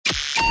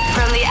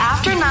From the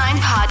After 9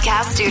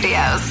 podcast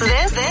studios,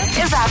 this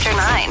is After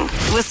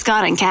 9 with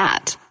Scott and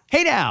Kat.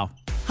 Hey now.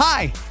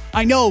 Hi.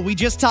 I know we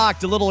just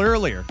talked a little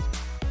earlier.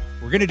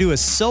 We're going to do a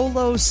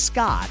solo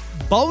Scott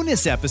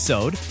bonus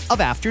episode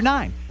of After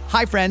 9.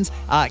 Hi, friends.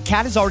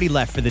 Kat has already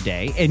left for the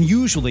day, and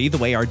usually the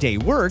way our day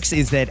works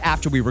is that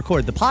after we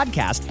record the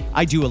podcast,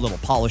 I do a little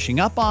polishing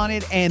up on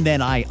it, and then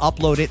I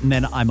upload it, and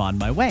then I'm on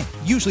my way,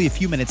 usually a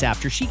few minutes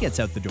after she gets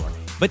out the door.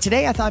 But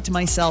today I thought to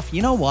myself,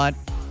 you know what?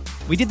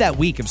 We did that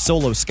week of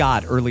Solo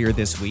Scott earlier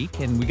this week,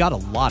 and we got a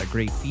lot of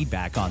great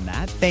feedback on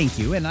that. Thank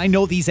you. And I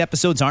know these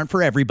episodes aren't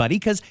for everybody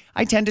because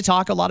I tend to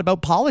talk a lot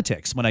about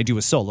politics when I do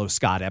a Solo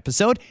Scott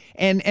episode.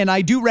 And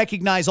I do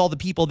recognize all the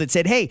people that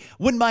said, hey,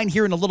 wouldn't mind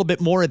hearing a little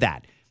bit more of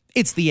that.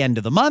 It's the end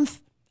of the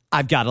month.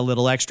 I've got a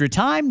little extra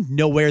time,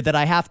 nowhere that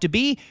I have to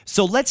be.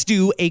 So let's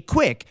do a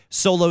quick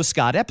Solo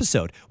Scott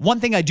episode. One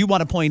thing I do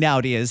want to point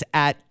out is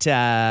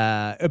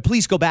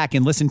please go back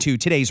and listen to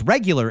today's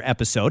regular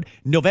episode.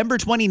 November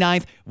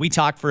 29th, we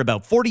talked for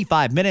about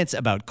 45 minutes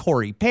about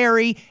Corey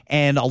Perry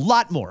and a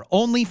lot more.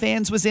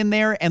 OnlyFans was in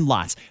there and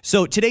lots.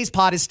 So today's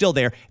pod is still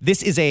there.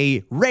 This is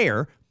a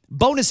rare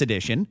bonus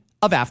edition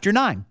of After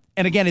 9.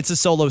 And again, it's a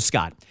Solo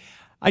Scott.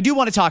 I do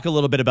want to talk a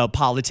little bit about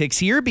politics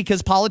here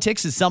because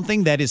politics is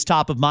something that is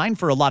top of mind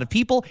for a lot of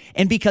people,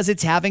 and because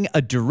it's having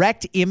a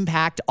direct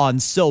impact on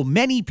so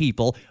many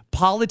people,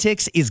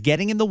 politics is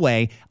getting in the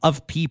way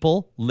of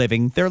people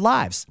living their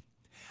lives.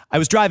 I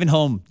was driving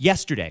home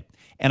yesterday,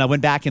 and I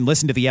went back and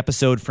listened to the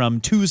episode from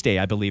Tuesday,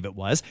 I believe it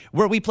was,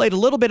 where we played a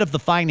little bit of the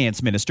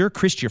finance minister,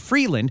 Chrystia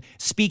Freeland,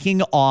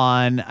 speaking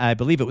on, I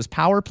believe it was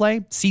Power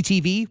Play,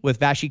 CTV, with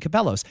Vassy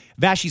Kapelos.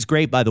 Vassy's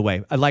great, by the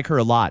way. I like her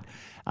a lot.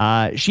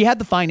 She had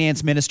the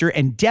finance minister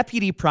and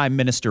deputy prime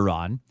minister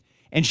on,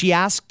 and she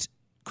asked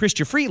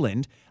Chrystia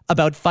Freeland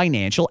about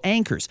financial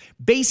anchors.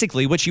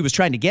 Basically, what she was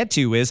trying to get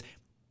to is,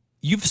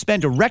 you've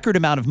spent a record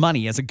amount of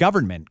money as a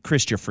government,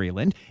 Chrystia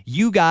Freeland.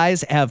 You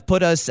guys have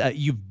put us,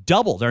 you've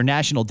doubled our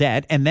national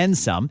debt and then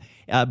some.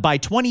 By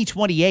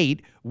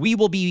 2028, we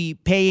will be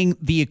paying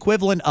the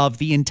equivalent of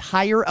the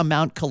entire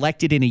amount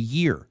collected in a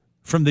year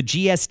from the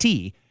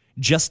GST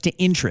just to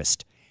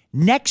interest.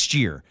 Next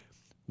year,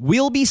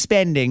 we'll be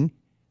spending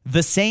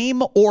the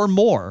same or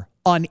more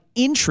on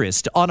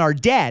interest on our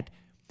debt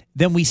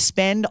than we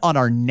spend on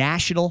our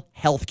national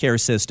healthcare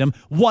system,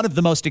 one of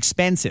the most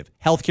expensive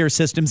healthcare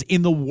systems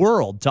in the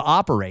world to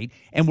operate,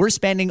 and we're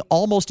spending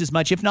almost as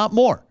much, if not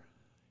more,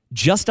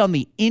 just on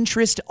the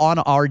interest on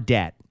our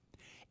debt.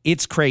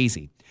 It's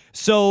crazy.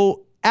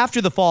 So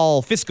after the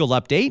fall fiscal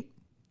update,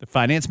 the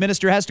finance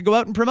minister has to go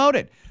out and promote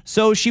it.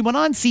 So she went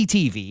on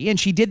CTV and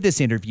she did this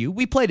interview.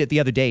 We played it the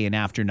other day in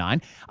After 9.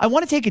 I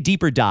want to take a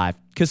deeper dive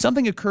because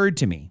something occurred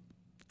to me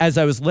as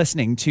I was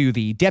listening to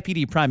the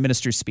deputy prime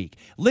minister speak.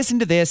 Listen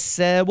to this.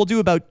 We'll do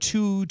about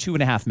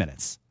 2.5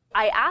 minutes.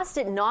 I asked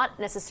it not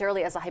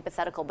necessarily as a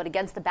hypothetical, but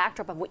against the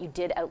backdrop of what you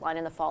did outline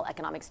in the fall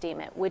economic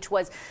statement, which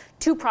was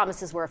two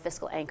promises where a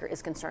fiscal anchor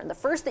is concerned. The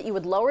first, that you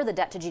would lower the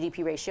debt to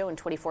GDP ratio in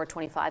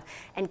 24-25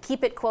 and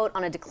keep it, quote,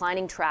 on a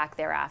declining track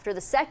thereafter.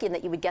 The second,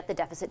 that you would get the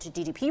deficit to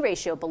GDP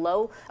ratio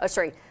below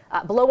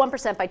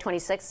 1% by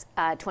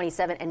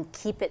 26-27 and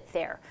keep it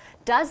there.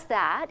 Does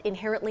that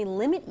inherently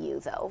limit you,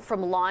 though,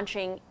 from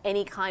launching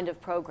any kind of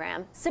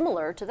program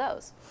similar to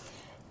those?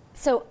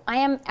 So I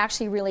am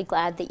actually really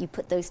glad that you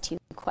put those two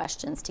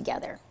questions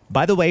together.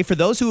 By the way, for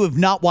those who have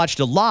not watched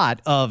a lot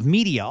of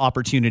media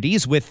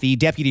opportunities with the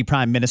Deputy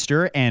Prime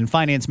Minister and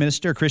Finance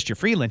Minister, Chrystia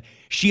Freeland,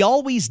 she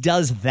always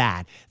does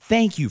that.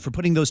 Thank you for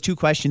putting those two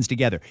questions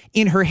together.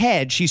 In her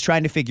head, she's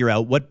trying to figure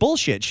out what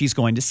bullshit she's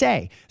going to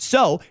say.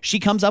 So she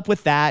comes up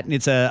with that, and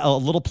it's a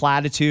little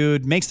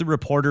platitude, makes the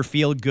reporter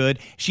feel good.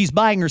 She's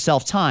buying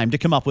herself time to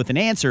come up with an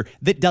answer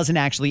that doesn't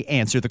actually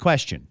answer the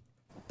question.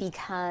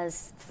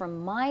 Because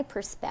from my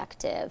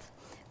perspective,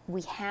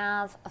 we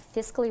have a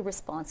fiscally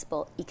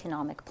responsible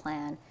economic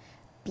plan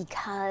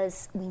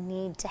because we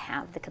need to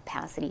have the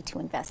capacity to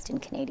invest in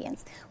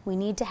Canadians. We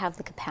need to have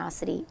the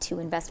capacity to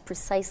invest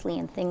precisely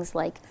in things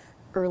like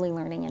early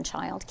learning and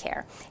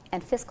childcare.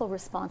 And fiscal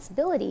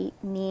responsibility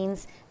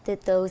means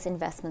that those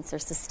investments are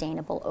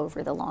sustainable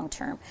over the long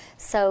term.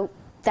 So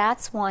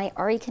that's why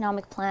our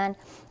economic plan,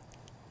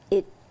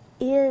 it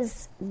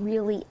is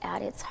really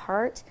at its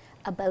heart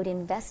about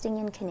investing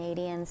in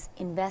Canadians,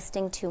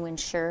 investing to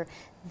ensure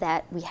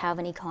that we have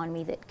an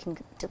economy that can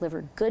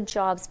deliver good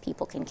jobs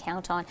people can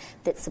count on,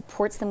 that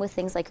supports them with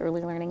things like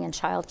early learning and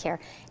childcare.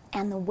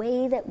 And the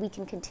way that we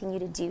can continue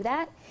to do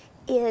that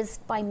is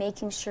by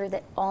making sure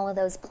that all of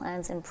those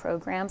plans and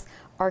programs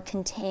are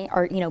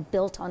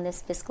built on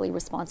this fiscally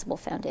responsible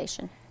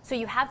foundation. So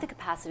you have the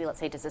capacity, let's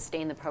say, to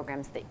sustain the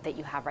programs that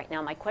you have right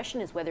now. My question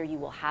is whether you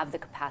will have the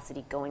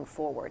capacity going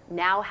forward,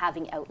 now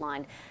having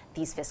outlined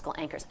these fiscal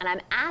anchors. And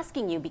I'm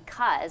asking you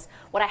because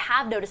what I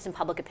have noticed in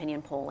public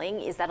opinion polling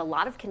is that a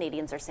lot of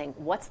Canadians are saying,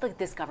 what's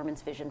this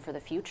government's vision for the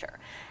future?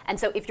 And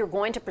so if you're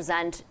going to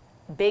present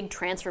big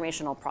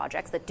transformational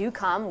projects that do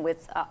come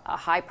with a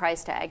high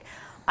price tag,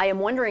 I am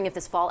wondering if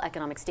this fall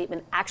economic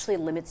statement actually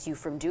limits you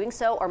from doing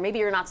so, or maybe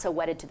you're not so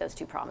wedded to those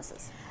two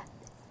promises.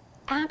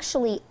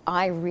 Actually,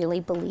 I really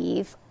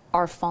believe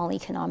our fall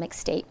economic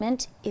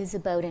statement is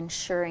about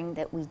ensuring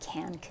that we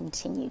can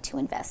continue to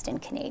invest in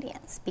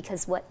Canadians,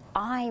 because what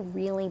I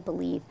really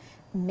believe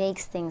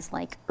makes things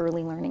like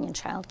early learning and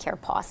childcare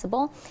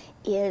possible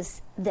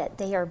is that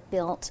they are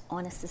built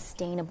on a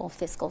sustainable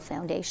fiscal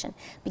foundation,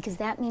 because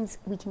that means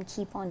we can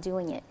keep on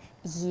doing it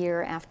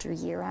year after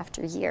year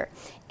after year.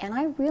 And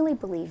I really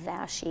believe,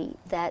 Vashi,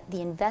 that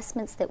the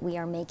investments that we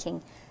are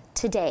making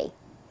today,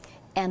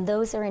 and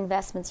those are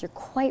investments, you're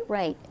quite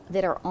right,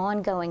 that are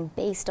ongoing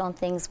based on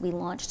things we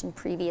launched in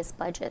previous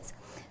budgets.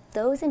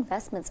 Those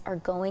investments are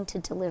going to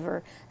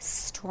deliver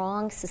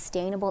strong,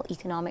 sustainable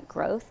economic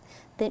growth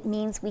that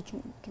means we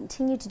can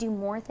continue to do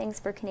more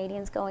things for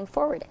Canadians going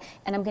forward.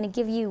 And I'm going to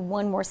give you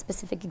one more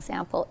specific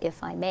example,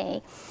 if I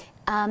may,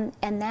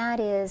 and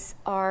that is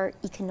our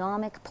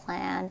economic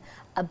plan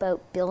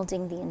about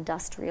building the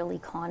industrial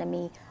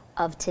economy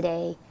of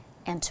today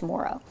and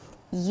tomorrow.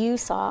 You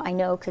saw, I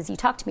know because you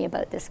talked to me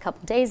about this a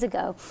couple days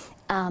ago,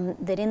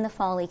 that in the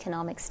fall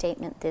economic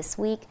statement this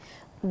week,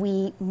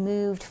 we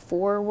moved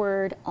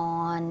forward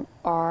on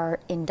our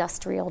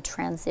industrial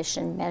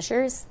transition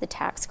measures, the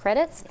tax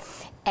credits,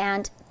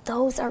 and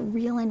those are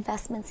real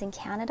investments in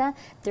Canada.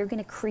 They're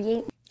going to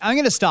create. I'm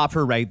going to stop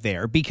her right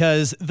there,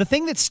 because the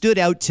thing that stood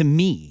out to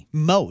me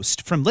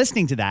most from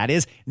listening to that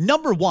is,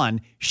 number one,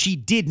 she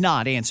did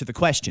not answer the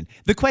question.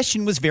 The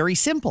question was very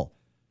simple.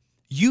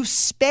 You've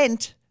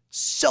spent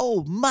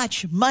so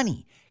much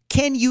money.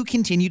 Can you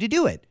continue to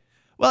do it?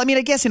 Well, I mean,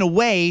 I guess in a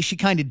way she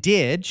kind of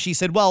did. She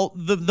said, well,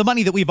 the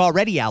money that we've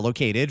already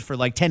allocated for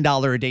like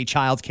 $10 a day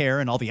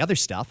childcare and all the other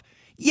stuff,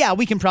 yeah,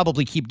 we can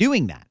probably keep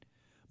doing that.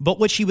 But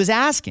what she was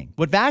asking,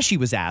 what Vashi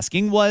was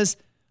asking was,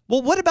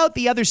 well, what about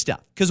the other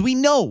stuff? Because we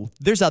know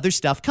there's other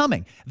stuff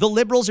coming. The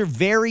Liberals are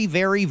very,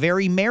 very,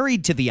 very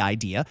married to the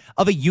idea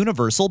of a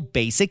universal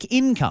basic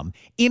income.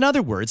 In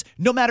other words,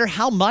 no matter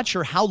how much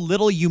or how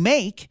little you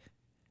make,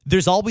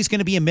 there's always going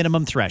to be a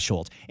minimum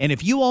threshold. And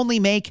if you only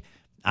make,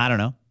 I don't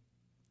know,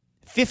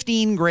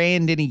 15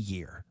 grand in a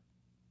year,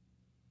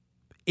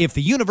 if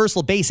the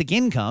universal basic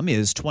income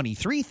is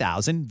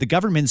 $23,000, the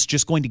government's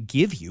just going to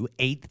give you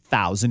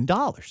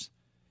 $8,000.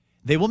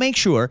 They will make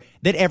sure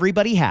that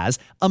everybody has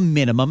a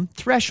minimum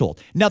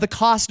threshold. Now, the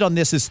cost on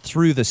this is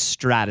through the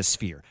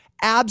stratosphere.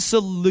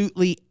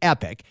 Absolutely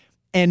epic.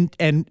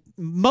 And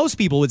most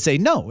people would say,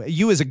 no,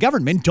 you as a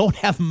government don't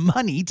have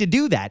money to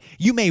do that.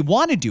 You may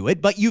want to do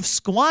it, but you've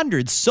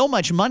squandered so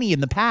much money in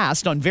the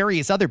past on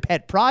various other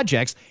pet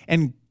projects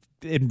and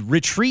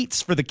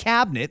retreats for the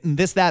cabinet and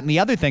this, that, and the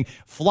other thing,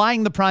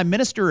 flying the prime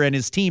minister and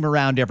his team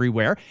around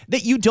everywhere,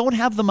 that you don't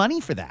have the money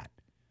for that.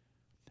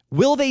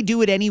 Will they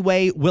do it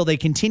anyway? Will they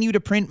continue to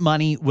print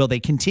money? Will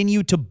they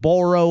continue to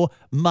borrow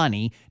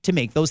money to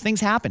make those things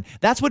happen?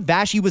 That's what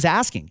Vashi was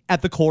asking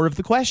at the core of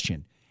the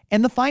question.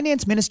 And the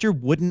finance minister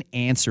wouldn't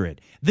answer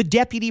it. The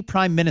deputy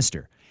prime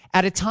minister,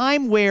 at a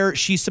time where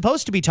she's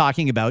supposed to be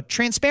talking about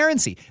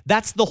transparency.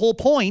 That's the whole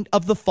point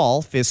of the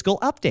fall fiscal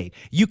update.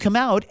 You come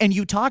out and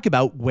you talk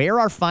about where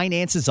our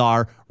finances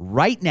are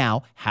right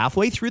now,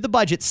 halfway through the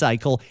budget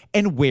cycle,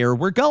 and where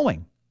we're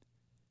going.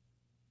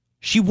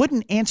 She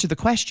wouldn't answer the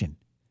question.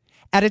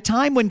 At a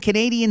time when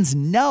Canadians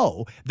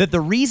know that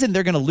the reason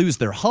they're going to lose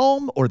their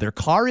home or their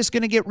car is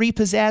going to get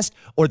repossessed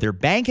or their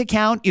bank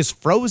account is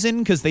frozen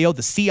because they owe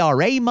the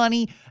CRA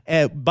money,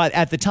 but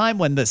at the time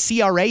when the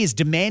CRA is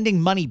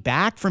demanding money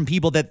back from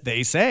people that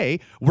they say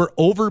were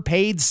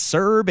overpaid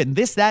CERB and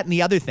this, that, and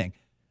the other thing.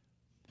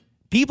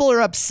 People are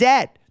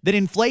upset that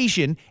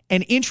inflation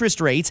and interest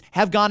rates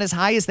have gone as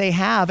high as they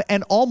have,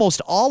 and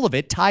almost all of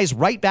it ties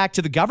right back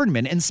to the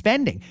government and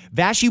spending.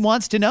 Vashi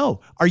wants to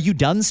know, are you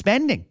done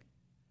spending?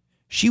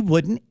 She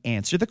wouldn't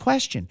answer the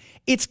question.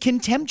 It's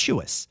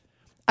contemptuous.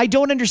 I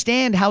don't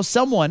understand how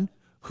someone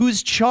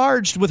who's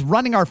charged with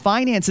running our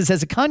finances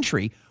as a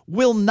country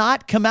will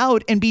not come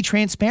out and be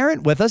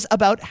transparent with us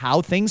about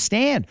how things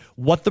stand,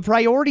 what the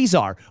priorities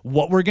are,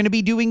 what we're going to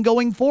be doing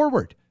going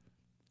forward.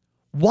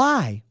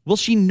 Why will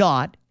she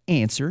not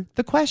answer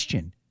the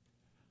question?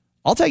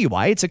 I'll tell you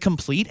why. It's a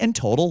complete and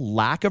total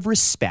lack of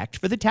respect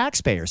for the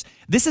taxpayers.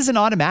 This is an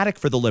automatic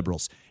for the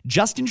Liberals.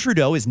 Justin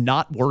Trudeau is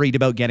not worried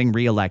about getting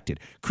reelected.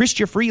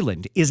 Chrystia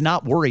Freeland is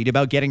not worried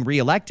about getting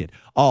reelected.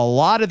 A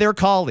lot of their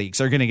colleagues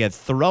are going to get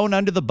thrown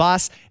under the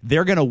bus.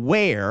 They're going to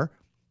wear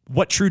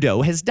what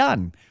Trudeau has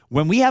done.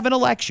 When we have an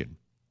election,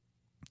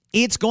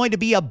 it's going to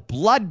be a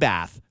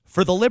bloodbath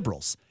for the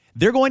Liberals.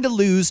 They're going to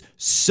lose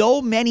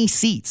so many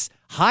seats.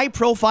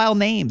 High-profile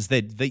names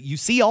that you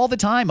see all the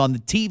time on the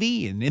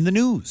TV and in the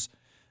news.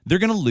 They're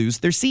going to lose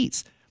their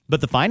seats.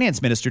 But the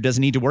finance minister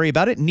doesn't need to worry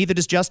about it, and neither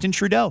does Justin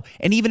Trudeau.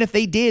 And even if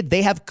they did,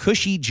 they have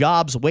cushy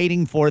jobs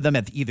waiting for them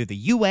at either the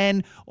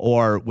UN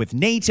or with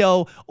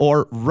NATO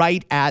or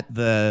right at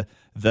the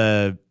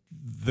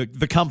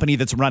company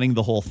that's running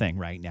the whole thing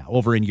right now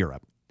over in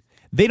Europe.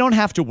 They don't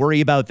have to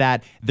worry about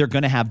that. They're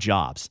going to have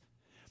jobs.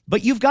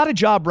 But you've got a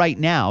job right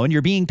now and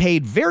you're being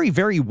paid very,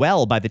 very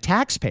well by the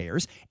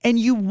taxpayers, and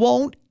you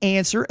won't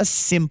answer a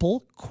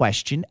simple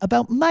question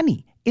about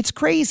money. It's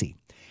crazy.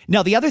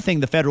 Now, the other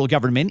thing the federal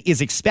government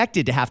is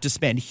expected to have to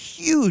spend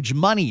huge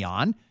money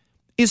on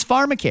is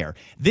pharmacare.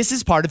 This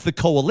is part of the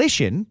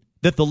coalition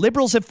that the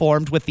Liberals have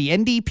formed with the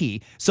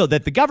NDP so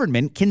that the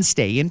government can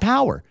stay in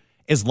power.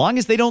 As long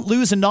as they don't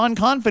lose a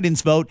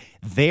non-confidence vote,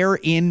 they're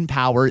in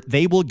power.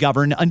 They will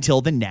govern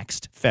until the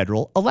next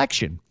federal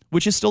election,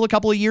 which is still a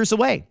couple of years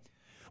away.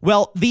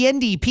 Well, the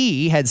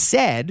NDP has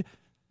said,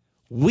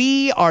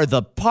 we are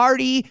the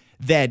party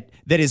that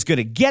is going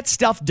to get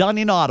stuff done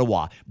in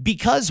Ottawa.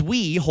 Because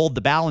we hold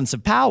the balance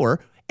of power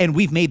and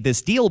we've made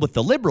this deal with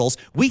the Liberals,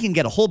 we can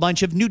get a whole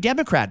bunch of New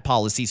Democrat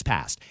policies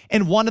passed.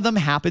 And one of them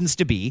happens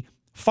to be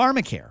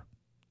pharmacare.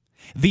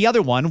 The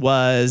other one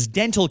was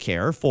dental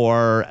care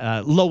for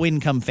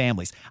low-income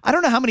families. I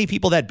don't know how many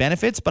people that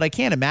benefits, but I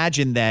can't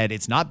imagine that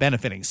it's not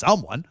benefiting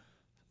someone.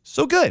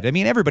 So good. I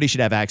mean, everybody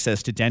should have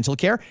access to dental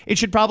care. It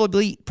should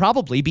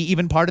probably be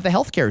even part of the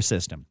healthcare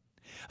system.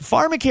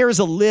 Pharmacare is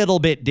a little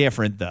bit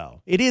different,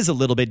 though. It is a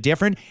little bit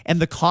different, and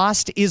the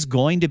cost is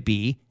going to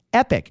be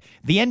epic.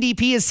 The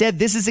NDP has said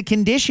this is a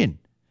condition.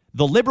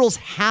 The Liberals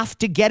have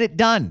to get it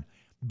done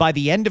by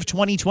the end of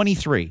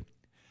 2023.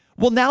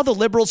 Well, now the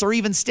Liberals are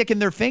even sticking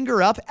their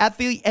finger up at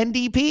the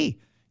NDP.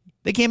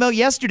 They came out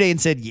yesterday and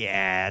said,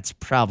 yeah, it's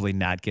probably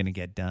not going to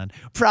get done.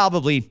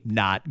 Probably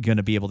not going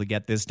to be able to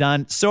get this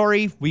done.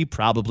 Sorry, we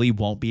probably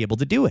won't be able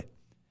to do it.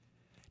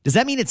 Does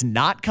that mean it's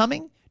not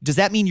coming? Does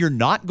that mean you're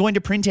not going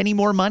to print any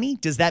more money?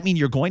 Does that mean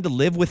you're going to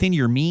live within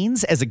your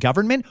means as a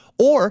government?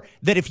 Or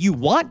that if you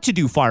want to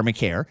do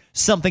pharmacare,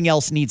 something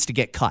else needs to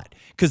get cut?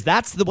 Because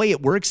that's the way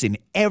it works in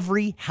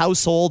every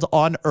household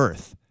on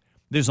earth.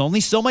 There's only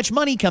so much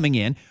money coming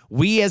in.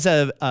 We as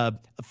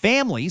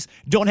families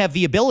don't have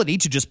the ability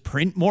to just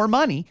print more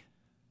money.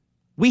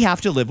 We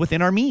have to live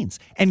within our means.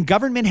 And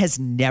government has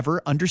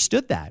never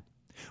understood that.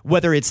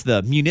 Whether it's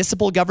the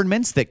municipal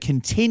governments that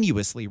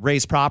continuously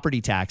raise property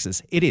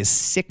taxes, it is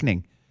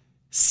sickening.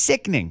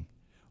 Sickening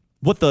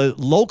what the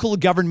local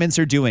governments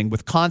are doing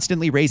with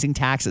constantly raising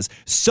taxes,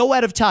 so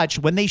out of touch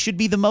when they should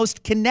be the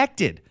most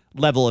connected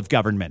level of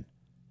government.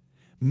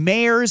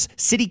 Mayors,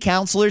 city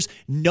councilors,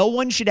 no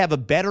one should have a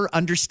better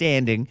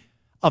understanding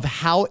of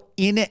how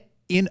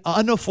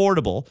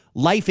unaffordable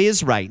life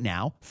is right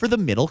now for the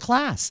middle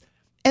class.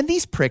 And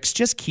these pricks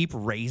just keep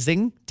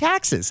raising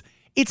taxes.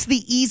 It's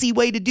the easy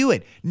way to do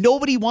it.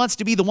 Nobody wants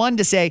to be the one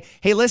to say,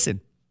 hey,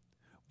 listen,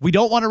 we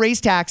don't want to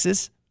raise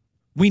taxes.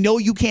 We know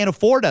you can't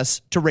afford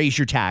us to raise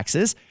your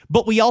taxes,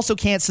 but we also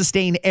can't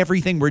sustain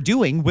everything we're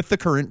doing with the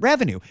current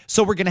revenue.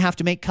 So we're going to have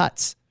to make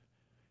cuts.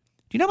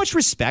 Do you know how much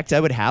respect I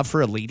would have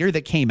for a leader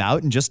that came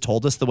out and just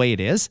told us the way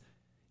it is?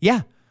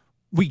 Yeah,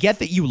 we get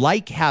that you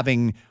like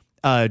having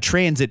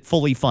transit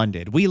fully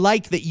funded. We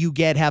like that you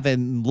get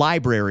having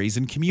libraries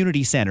and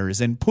community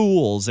centers and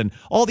pools and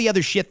all the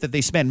other shit that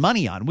they spend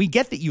money on. We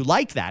get that you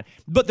like that.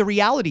 But the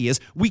reality is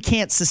we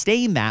can't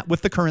sustain that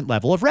with the current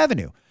level of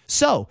revenue.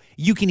 So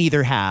you can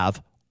either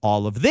have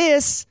all of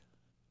this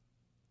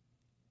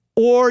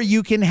or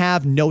you can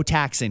have no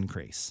tax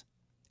increase.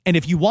 And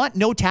if you want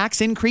no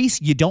tax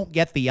increase, you don't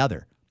get the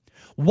other.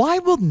 Why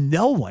will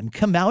no one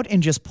come out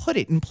and just put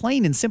it in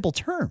plain and simple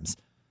terms?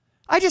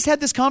 I just had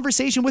this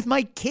conversation with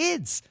my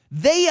kids.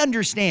 They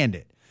understand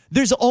it.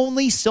 There's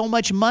only so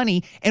much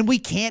money, and we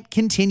can't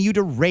continue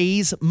to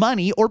raise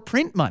money or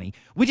print money.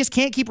 We just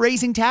can't keep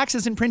raising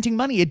taxes and printing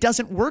money. It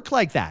doesn't work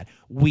like that.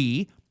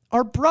 We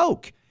are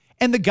broke,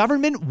 and the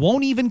government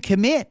won't even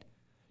commit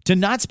to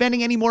not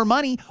spending any more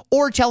money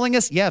or telling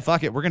us, yeah,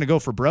 fuck it, we're going to go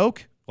for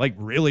broke. Like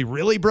really,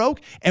 really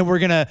broke. And we're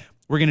going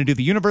to do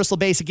the universal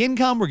basic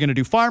income. We're going to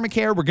do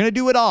pharmacare. We're going to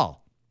do it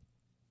all.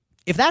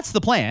 If that's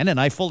the plan, and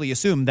I fully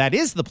assume that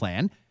is the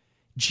plan,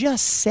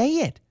 just say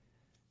it.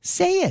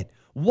 Say it.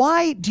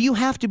 Why do you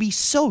have to be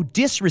so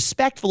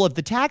disrespectful of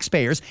the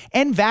taxpayers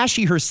and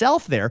Vashi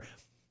herself there,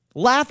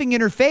 laughing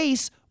in her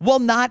face while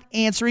not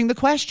answering the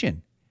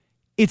question?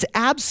 It's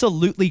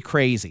absolutely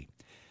crazy.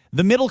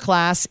 The middle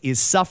class is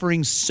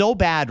suffering so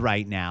bad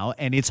right now,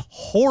 and it's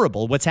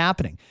horrible what's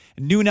happening.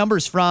 New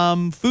numbers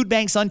from Food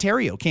Banks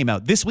Ontario came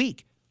out this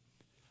week.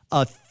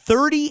 A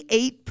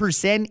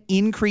 38%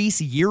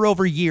 increase year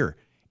over year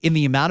in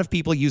the amount of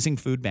people using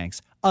food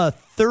banks. A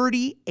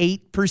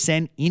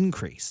 38%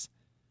 increase.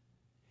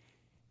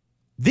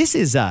 This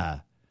is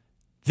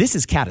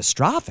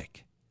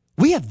catastrophic.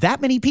 We have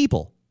that many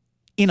people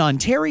in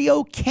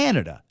Ontario,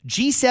 Canada,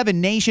 G7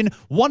 nation,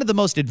 one of the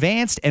most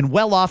advanced and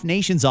well-off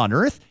nations on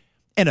earth,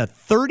 and a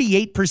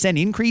 38%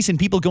 increase in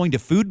people going to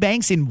food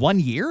banks in 1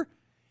 year?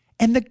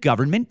 And the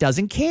government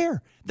doesn't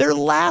care. They're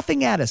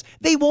laughing at us.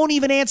 They won't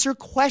even answer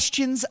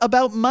questions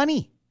about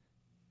money.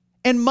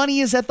 And money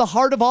is at the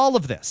heart of all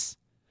of this.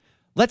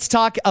 Let's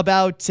talk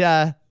about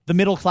the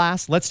middle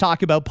class. Let's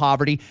talk about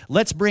poverty.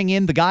 Let's bring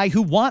in the guy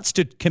who wants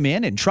to come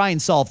in and try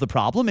and solve the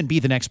problem and be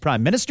the next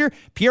prime minister,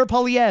 Pierre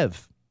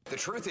Poilievre. The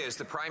truth is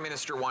the Prime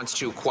Minister wants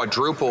to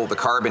quadruple the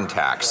carbon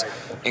tax,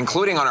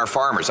 including on our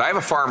farmers. I have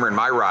a farmer in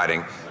my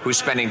riding who's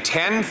spending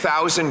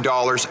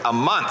 $10,000 a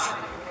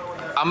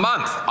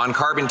month on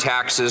carbon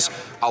taxes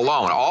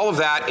alone. All of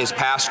that is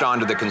passed on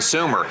to the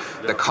consumer.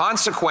 The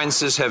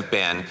consequences have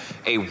been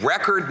a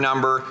record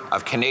number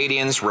of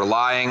Canadians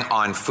relying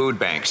on food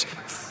banks.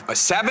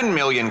 7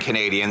 million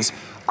Canadians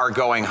are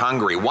going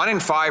hungry. 1 in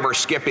 5 are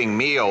skipping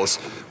meals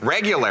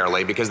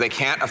regularly because they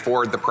can't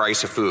afford the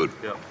price of food.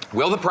 Yeah.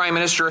 Will the Prime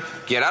Minister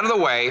get out of the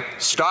way,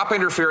 stop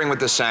interfering with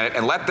the Senate,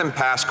 and let them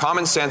pass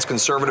common sense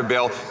Conservative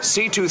Bill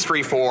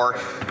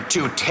C-234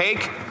 to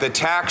take the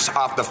tax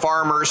off the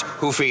farmers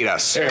who feed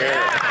us?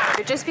 Yeah.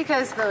 Just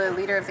because the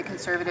leader of the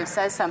Conservatives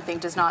says something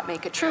does not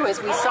make it true,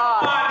 as we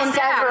saw in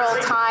several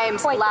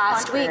times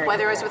last week,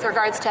 whether it was with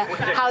regards to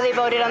how they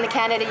voted on the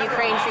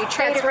Canada-Ukraine Free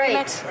Trade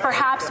Agreement,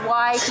 perhaps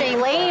why he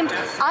blamed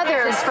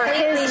others for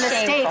his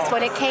mistakes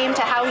when it came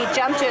to how he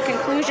jumped to a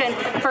conclusion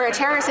for a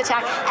terrorist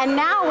attack. And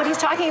now what he's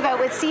talking about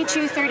with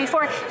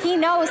C-234, he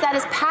knows that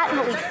is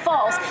patently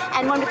false.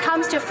 And when it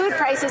comes to food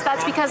prices,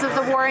 that's because of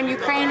the war in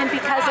Ukraine and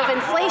because of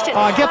inflation.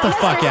 Oh, get the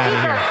fuck out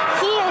of here.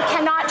 He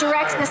cannot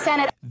direct the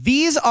Senate.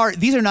 These are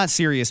not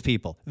serious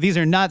people. These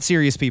are not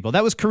serious people.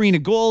 That was Karina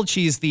Gould.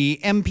 She's the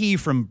MP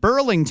from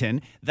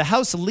Burlington, the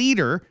House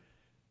leader,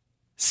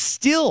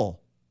 still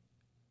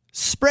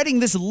spreading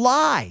this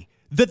lie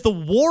that the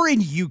war in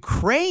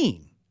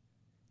Ukraine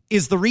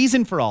is the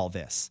reason for all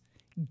this.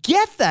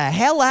 Get the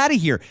hell out of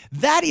here.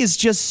 That is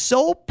just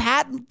so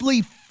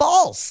patently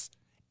false.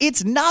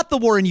 It's not the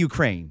war in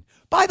Ukraine.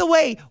 By the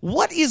way,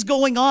 what is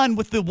going on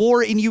with the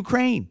war in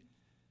Ukraine?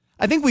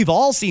 I think we've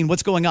all seen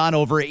what's going on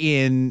over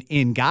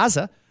in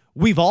Gaza.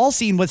 We've all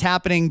seen what's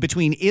happening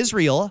between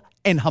Israel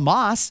and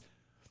Hamas.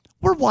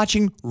 We're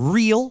watching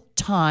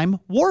real-time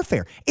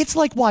warfare. It's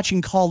like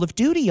watching Call of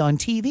Duty on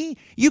TV.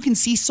 You can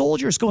see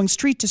soldiers going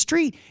street to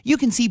street. You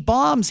can see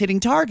bombs hitting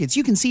targets.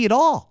 You can see it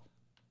all.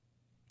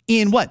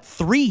 In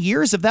 3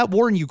 years of that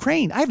war in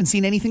Ukraine, I haven't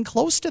seen anything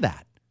close to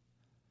that.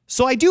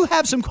 So I do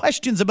have some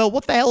questions about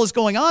what the hell is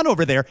going on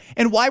over there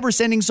and why we're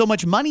sending so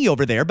much money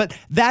over there, but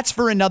that's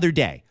for another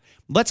day.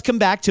 Let's come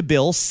back to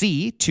Bill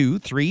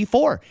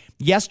C-234.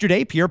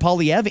 Yesterday, Pierre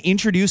Poilievre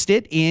introduced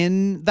it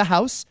in the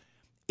House.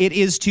 It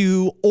is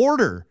to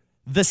order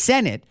the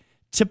Senate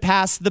to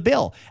pass the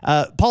bill.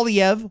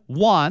 Poilievre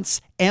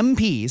wants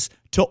MPs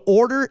to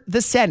order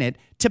the Senate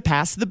to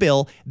pass the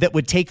bill that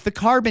would take the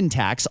carbon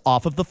tax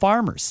off of the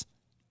farmers.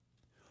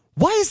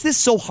 Why is this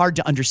so hard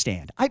to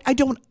understand? I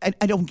don't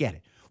get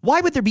it.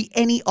 Why would there be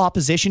any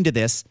opposition to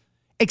this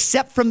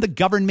except from the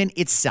government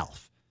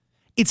itself?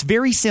 It's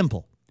very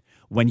simple.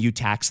 When you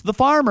tax the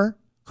farmer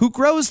who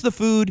grows the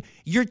food,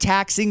 you're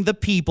taxing the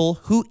people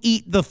who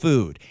eat the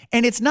food.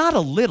 And it's not a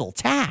little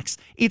tax.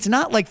 It's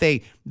not like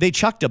they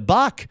chucked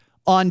 $1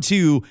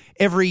 onto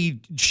every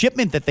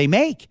shipment that they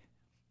make.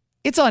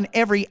 It's on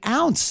every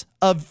ounce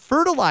of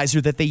fertilizer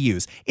that they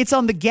use. It's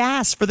on the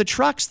gas for the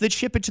trucks that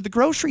ship it to the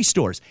grocery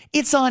stores.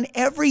 It's on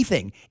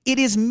everything. It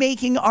is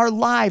making our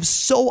lives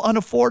so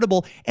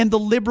unaffordable, and the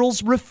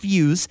Liberals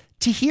refuse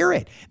to hear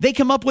it. They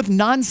come up with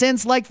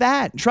nonsense like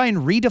that, try and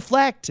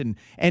redeflect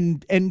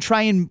and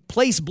try and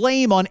place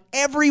blame on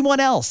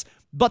everyone else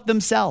but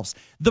themselves.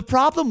 The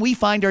problem we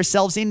find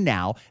ourselves in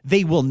now,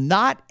 they will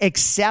not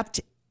accept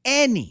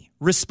any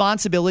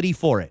responsibility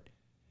for it.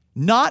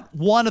 Not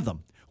one of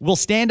them will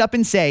stand up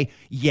and say,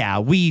 yeah,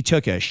 we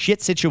took a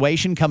shit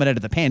situation coming out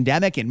of the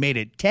pandemic and made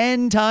it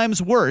 10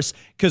 times worse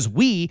because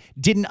we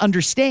didn't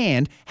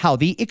understand how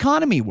the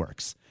economy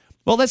works.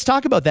 Well, let's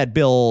talk about that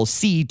Bill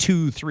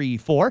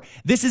C-234.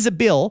 This is a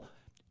bill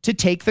to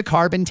take the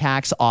carbon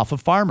tax off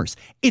of farmers.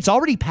 It's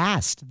already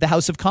passed the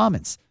House of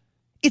Commons.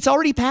 It's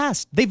already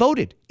passed. They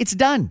voted. It's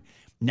done.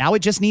 Now it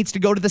just needs to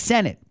go to the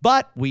Senate.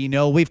 But we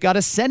know we've got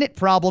a Senate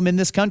problem in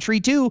this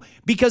country too,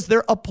 because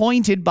they're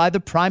appointed by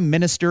the Prime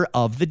Minister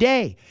of the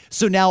day.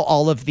 So now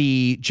all of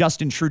the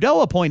Justin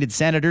Trudeau appointed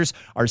senators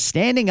are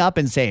standing up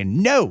and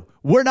saying, no,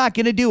 we're not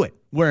going to do it.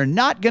 We're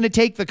not going to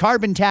take the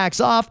carbon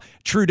tax off.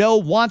 Trudeau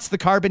wants the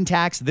carbon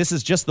tax. This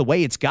is just the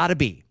way it's got to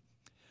be.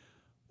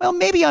 Well,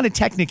 maybe on a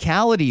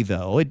technicality,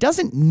 though, it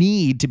doesn't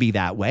need to be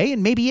that way,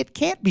 and maybe it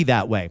can't be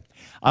that way.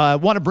 I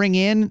want to bring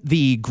in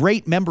the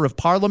great member of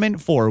Parliament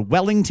for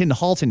Wellington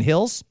Halton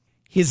Hills.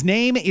 His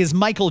name is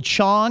Michael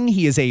Chong.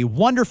 He is a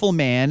wonderful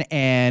man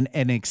and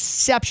an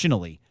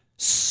exceptionally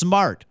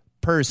smart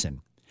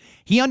person.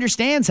 He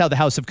understands how the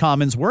House of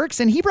Commons works,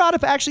 and he brought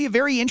up actually a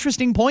very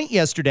interesting point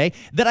yesterday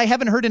that I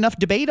haven't heard enough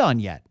debate on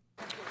yet.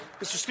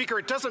 Mr. Speaker,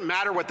 it doesn't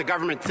matter what the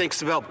government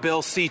thinks about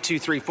Bill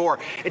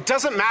C-234. It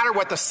doesn't matter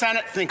what the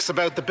Senate thinks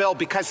about the bill,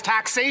 because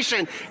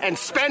taxation and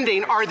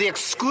spending are the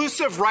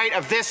exclusive right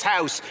of this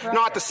House,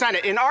 not the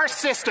Senate. In our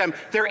system,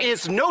 there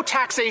is no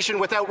taxation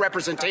without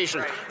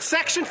representation.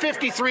 Section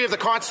 53 of the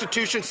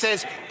Constitution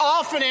says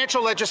all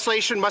financial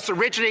legislation must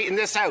originate in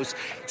this House.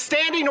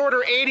 Standing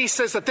Order 80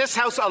 says that this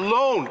House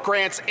alone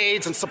grants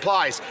aids and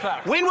supplies.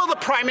 When will the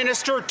Prime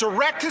Minister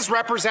direct his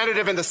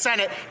representative in the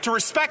Senate to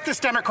respect this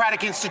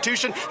democratic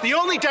institution, the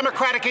only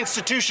democratic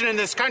institution in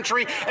this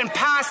country, and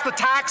pass the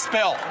tax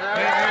bill?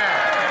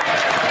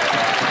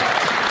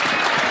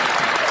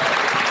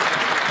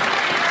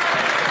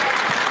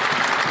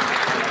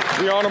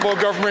 The Honourable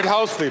Government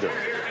House Leader.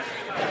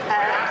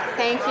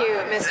 Thank you,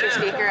 Mr.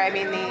 Speaker. I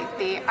mean,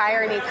 the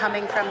irony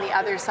coming from the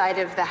other side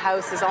of the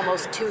House is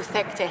almost too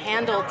thick to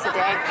handle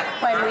today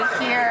when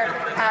we hear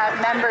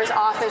members'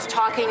 office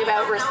talking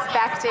about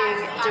respecting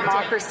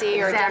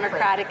democracy or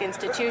democratic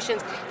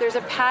institutions. There's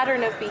a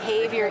pattern of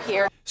behavior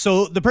here.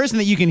 So the person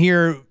that you can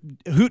hear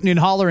hooting and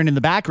hollering in the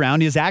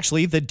background is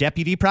actually the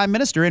Deputy Prime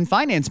Minister and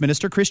Finance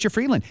Minister, Chrystia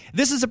Freeland.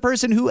 This is a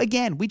person who,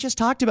 again, we just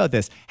talked about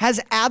this, has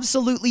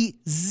absolutely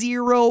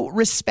zero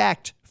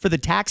respect for the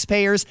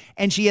taxpayers,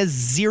 and she has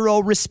zero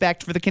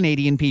respect for the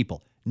Canadian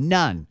people.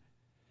 None.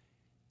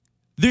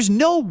 There's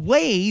no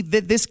way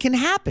that this can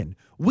happen.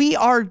 We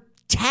are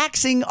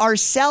taxing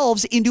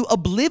ourselves into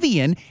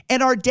oblivion,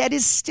 and our debt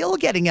is still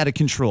getting out of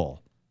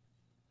control.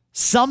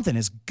 Something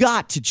has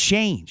got to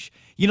change.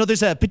 You know,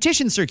 there's a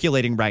petition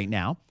circulating right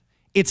now.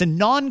 It's a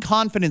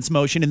non-confidence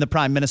motion in the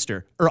Prime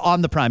Minister, or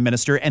on the Prime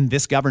Minister and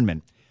this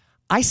government.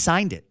 I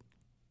signed it.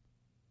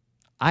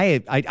 I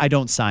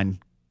don't sign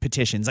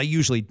petitions. I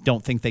usually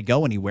don't think they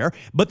go anywhere.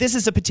 But this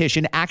is a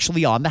petition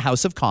actually on the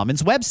House of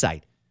Commons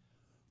website.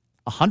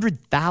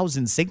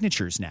 100,000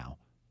 signatures now.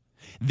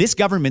 This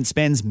government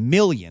spends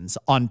millions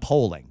on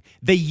polling.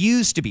 They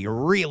used to be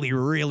really,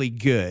 really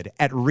good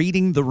at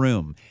reading the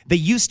room. They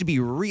used to be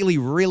really,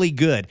 really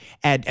good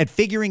at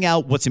figuring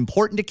out what's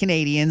important to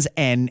Canadians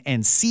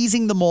and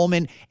seizing the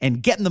moment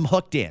and getting them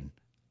hooked in.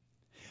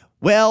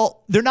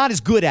 Well, they're not as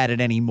good at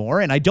it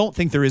anymore, and I don't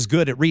think they're as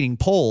good at reading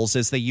polls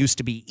as they used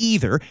to be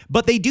either,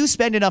 but they do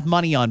spend enough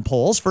money on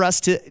polls for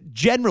us to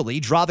generally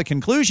draw the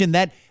conclusion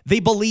that they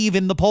believe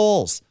in the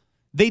polls.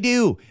 They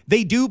do.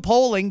 They do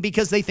polling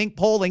because they think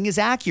polling is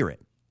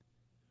accurate.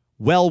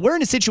 Well, we're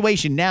in a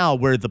situation now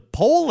where the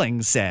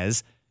polling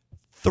says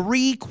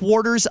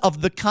 3/4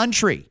 of the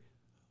country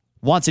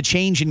wants a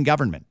change in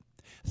government.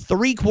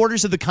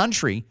 3/4 of the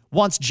country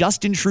wants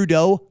Justin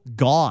Trudeau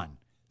gone.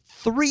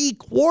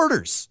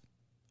 3/4.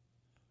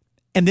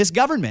 And this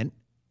government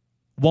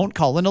won't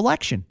call an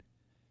election.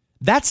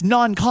 That's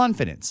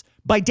non-confidence.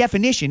 By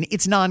definition,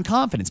 it's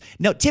non-confidence.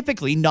 Now,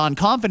 typically,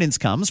 non-confidence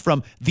comes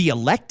from the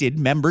elected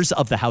members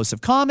of the House of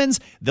Commons.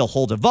 They'll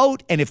hold a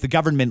vote, and if the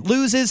government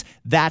loses,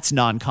 that's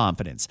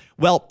non-confidence.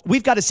 Well,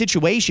 we've got a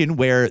situation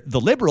where the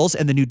Liberals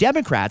and the New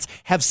Democrats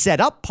have set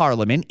up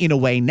Parliament in a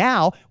way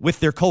now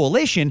with their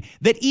coalition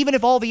that even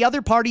if all the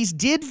other parties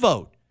did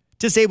vote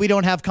to say we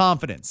don't have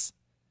confidence,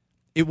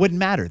 it wouldn't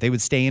matter. They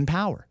would stay in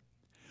power.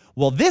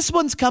 Well, this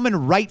one's coming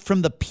right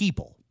from the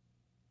people.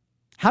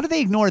 How do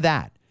they ignore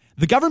that?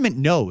 The government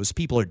knows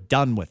people are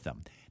done with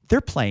them.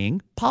 They're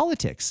playing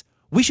politics.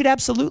 We should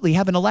absolutely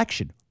have an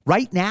election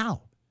right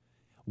now.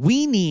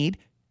 We need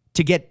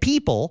to get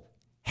people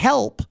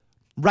help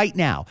right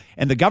now.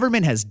 And the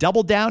government has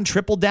doubled down,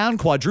 tripled down,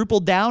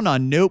 quadrupled down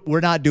on nope, we're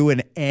not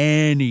doing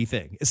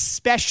anything,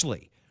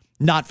 especially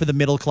not for the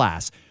middle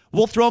class.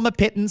 We'll throw them a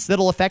pittance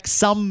that'll affect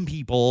some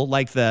people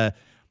like the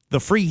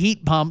free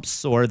heat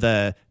pumps or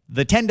the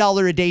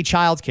 $10 a day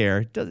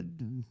childcare,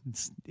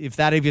 if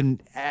that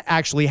even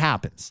actually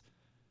happens.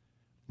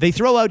 They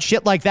throw out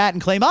shit like that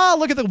and claim,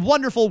 look at the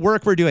wonderful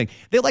work we're doing.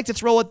 They like to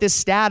throw out this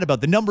stat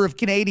about the number of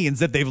Canadians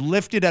that they've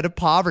lifted out of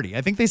poverty.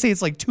 I think they say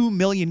it's like 2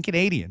 million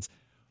Canadians.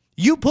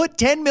 You put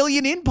 10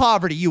 million in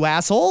poverty, you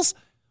assholes.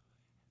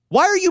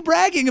 Why are you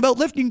bragging about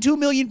lifting 2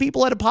 million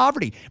people out of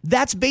poverty?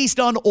 That's based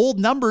on old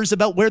numbers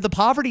about where the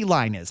poverty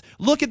line is.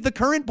 Look at the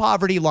current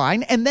poverty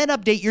line and then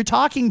update your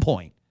talking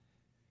point.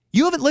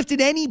 You haven't lifted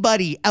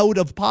anybody out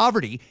of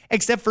poverty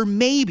except for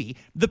maybe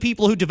the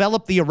people who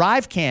developed the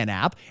ArriveCan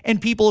app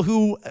and people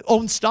who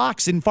own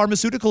stocks in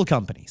pharmaceutical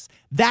companies.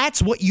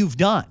 That's what you've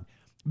done.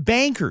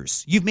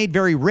 Bankers, you've made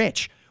very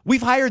rich.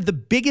 We've hired the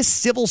biggest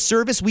civil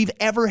service we've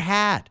ever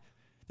had.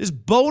 There's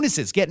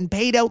bonuses getting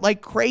paid out like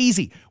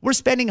crazy. We're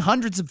spending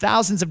hundreds of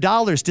thousands of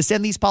dollars to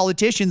send these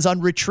politicians on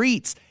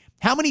retreats.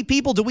 How many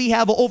people do we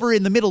have over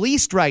in the Middle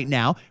East right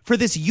now for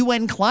this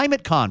UN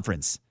climate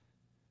conference?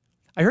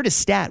 I heard a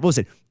stat. What was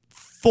it?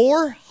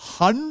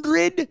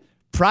 400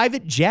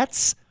 private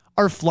jets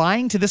are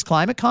flying to this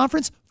climate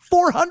conference.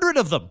 400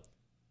 of them.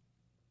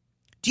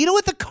 Do you know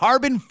what the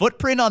carbon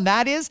footprint on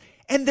that is?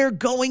 And they're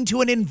going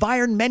to an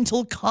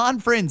environmental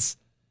conference.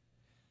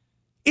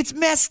 It's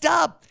messed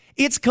up.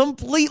 It's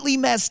completely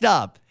messed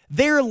up.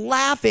 They're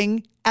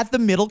laughing at the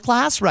middle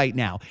class right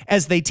now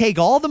as they take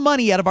all the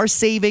money out of our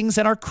savings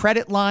and our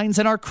credit lines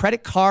and our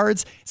credit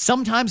cards.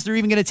 Sometimes they're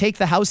even going to take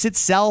the house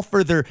itself,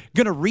 or they're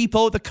going to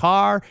repo the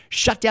car,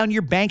 shut down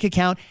your bank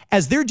account.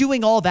 As they're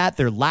doing all that,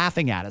 they're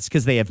laughing at us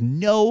because they have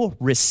no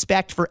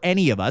respect for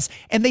any of us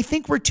and they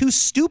think we're too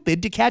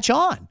stupid to catch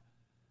on.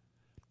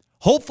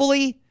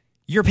 Hopefully,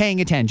 you're paying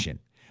attention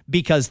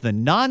because the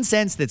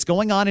nonsense that's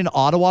going on in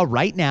Ottawa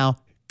right now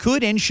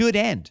could and should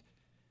end.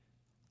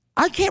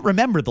 I can't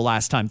remember the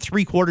last time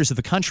 3/4 of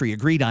the country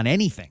agreed on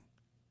anything.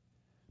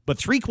 But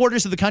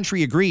 3/4 of the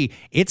country agree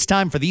it's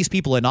time for these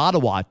people in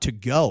Ottawa to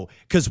go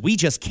because we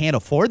just can't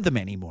afford them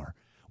anymore.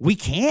 We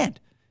can't.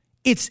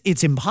 It's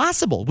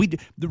impossible.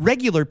 The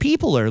regular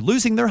people are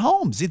losing their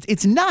homes.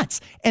 It's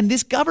nuts. And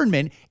this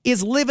government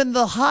is living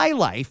the high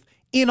life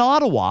in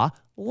Ottawa,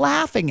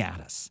 laughing at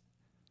us.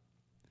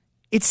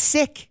 It's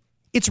sick.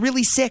 It's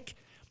really sick.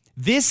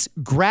 This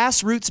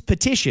grassroots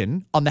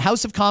petition on the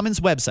House of Commons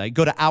website,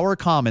 go to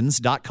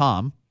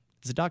ourcommons.com.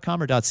 Is it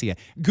 .com or .ca?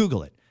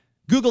 Google it.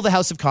 Google the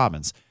House of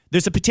Commons.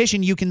 There's a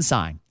petition you can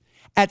sign.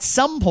 At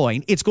some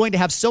point, it's going to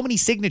have so many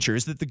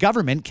signatures that the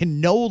government can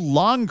no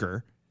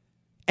longer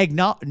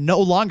not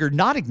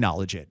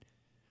acknowledge it.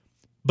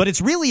 But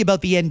it's really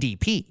about the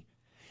NDP.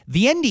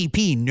 The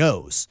NDP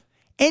knows.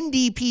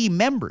 NDP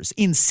members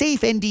in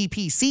safe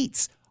NDP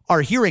seats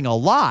are hearing a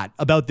lot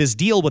about this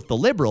deal with the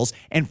Liberals.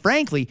 And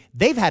frankly,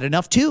 they've had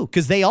enough too,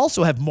 because they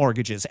also have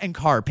mortgages and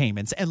car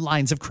payments and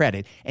lines of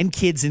credit and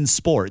kids in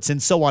sports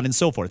and so on and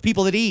so forth.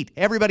 People that eat.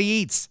 Everybody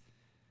eats.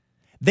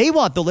 They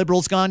want the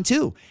Liberals gone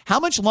too. How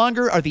much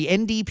longer are the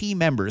NDP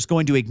members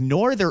going to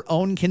ignore their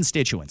own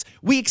constituents?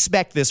 We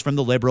expect this from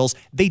the Liberals.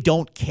 They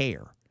don't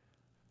care.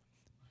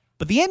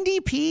 But the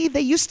NDP,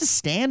 they used to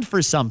stand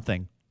for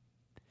something.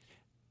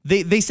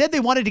 They said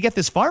they wanted to get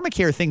this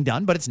pharmacare thing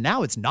done, but it's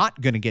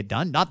not going to get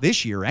done. Not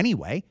this year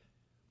anyway.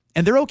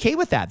 And they're okay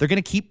with that. They're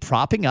going to keep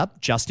propping up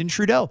Justin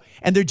Trudeau.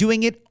 And they're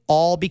doing it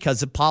all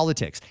because of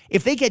politics.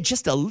 If they get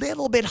just a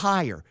little bit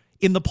higher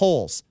in the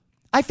polls,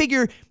 I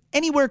figure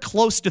anywhere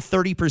close to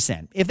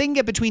 30%. If they can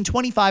get between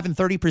 25 and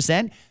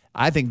 30%,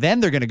 I think then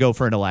they're going to go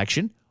for an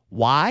election.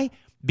 Why?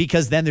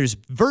 Because then there's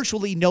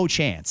virtually no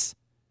chance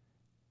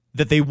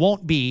that they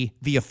won't be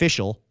the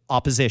official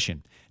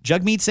opposition.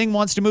 Jagmeet Singh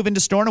wants to move into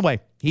Stornoway.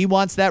 He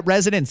wants that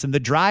residence and the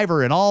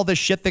driver and all the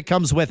shit that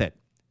comes with it.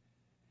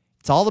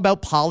 It's all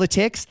about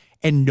politics,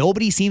 and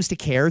nobody seems to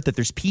care that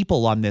there's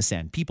people on this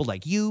end. People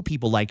like you,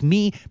 people like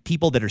me,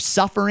 people that are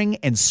suffering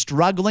and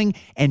struggling,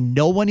 and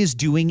no one is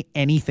doing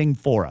anything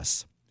for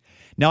us.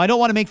 Now, I don't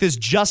want to make this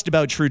just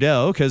about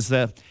Trudeau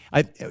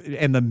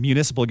and the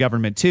municipal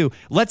government too.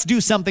 Let's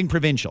do something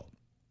provincial.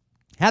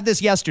 Had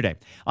this yesterday.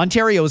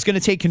 Ontario is going to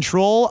take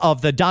control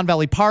of the Don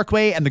Valley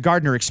Parkway and the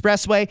Gardiner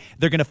Expressway.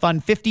 They're going to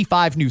fund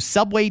 55 new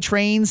subway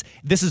trains.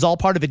 This is all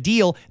part of a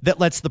deal that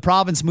lets the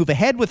province move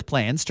ahead with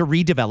plans to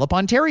redevelop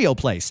Ontario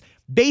Place.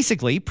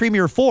 Basically,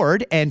 Premier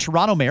Ford and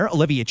Toronto Mayor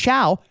Olivia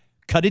Chow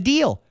cut a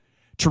deal.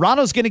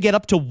 Toronto's going to get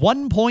up to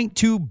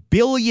 $1.2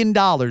 billion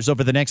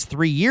over the next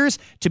 3 years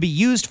to be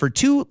used for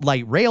 2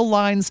 light rail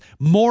lines,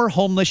 more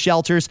homeless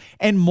shelters,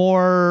 and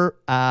more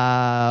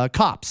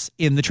cops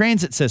in the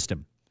transit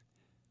system.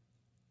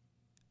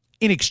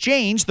 In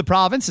exchange, the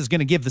province is going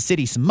to give the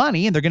city some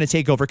money, and they're going to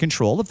take over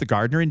control of the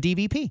Gardiner and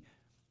DVP.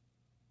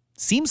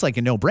 Seems like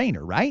a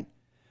no-brainer, right?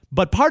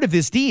 But part of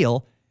this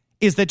deal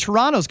is that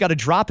Toronto's got to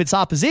drop its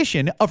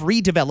opposition of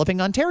redeveloping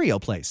Ontario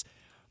Place.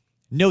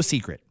 No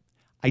secret.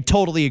 I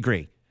totally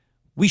agree.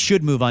 We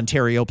should move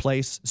Ontario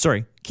Place.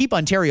 Keep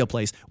Ontario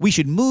Place. We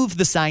should move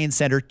the Science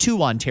Centre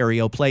to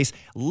Ontario Place.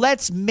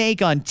 Let's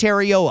make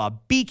Ontario a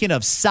beacon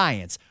of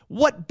science.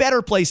 What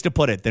better place to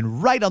put it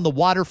than right on the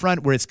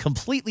waterfront where it's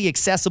completely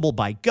accessible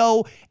by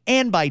GO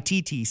and by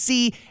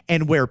TTC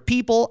and where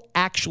people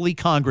actually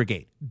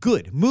congregate?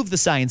 Good. Move the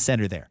Science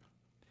Centre there.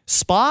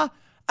 Spa?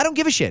 I don't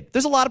give a shit.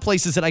 There's a lot of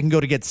places that I can go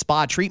to get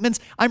spa treatments.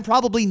 I'm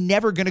probably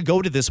never going to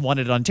go to this one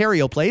at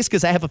Ontario Place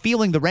because I have a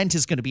feeling the rent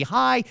is going to be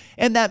high,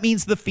 and that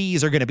means the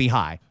fees are going to be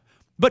high.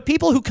 But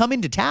people who come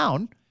into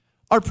town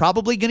are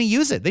probably going to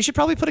use it. They should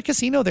probably put a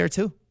casino there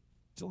too.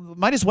 So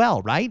might as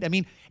well, right? I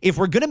mean, if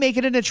we're going to make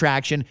it an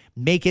attraction,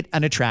 make it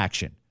an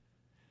attraction.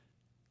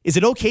 Is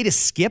it okay to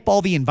skip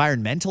all the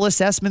environmental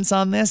assessments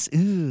on this?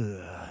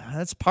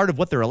 That's part of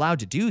what they're allowed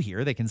to do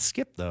here. They can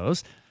skip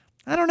those.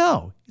 I don't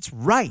know. It's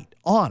right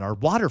on our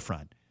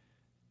waterfront,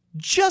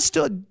 just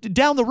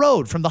down the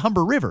road from the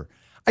Humber River.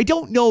 I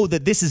don't know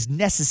that this is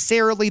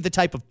necessarily the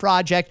type of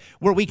project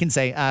where we can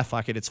say,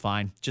 fuck it, it's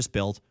fine, just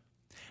build.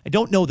 I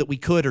don't know that we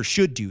could or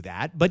should do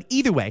that, but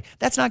either way,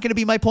 that's not going to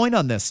be my point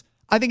on this.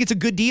 I think it's a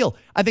good deal.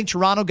 I think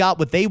Toronto got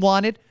what they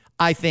wanted.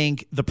 I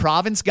think the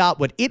province got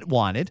what it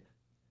wanted.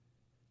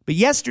 But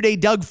yesterday,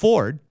 Doug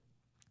Ford,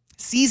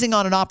 seizing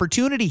on an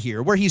opportunity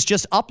here where he's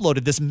just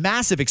uploaded this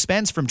massive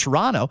expense from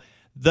Toronto,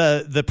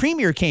 the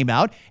premier came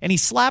out and he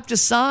slapped a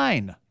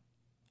sign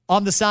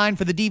on the sign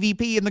for the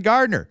DVP in the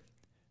Gardiner.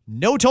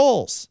 No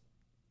tolls.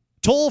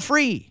 Toll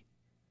free.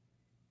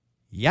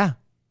 Yeah,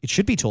 it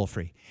should be toll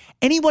free.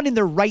 Anyone in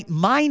their right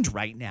mind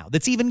right now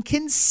that's even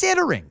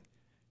considering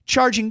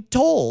charging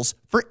tolls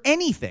for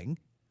anything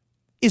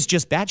is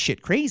just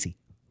batshit crazy.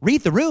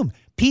 Read the room.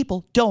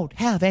 People don't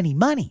have any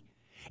money.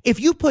 If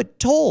you put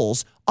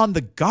tolls on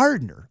the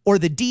Gardiner or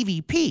the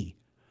DVP,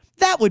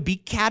 that would be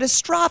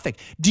catastrophic.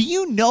 Do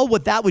you know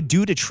what that would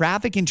do to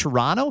traffic in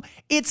Toronto?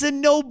 It's a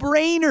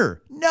no-brainer.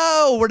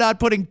 No, we're not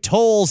putting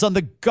tolls on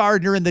the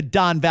Gardiner and the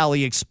Don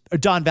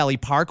Valley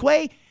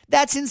Parkway.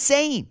 That's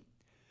insane.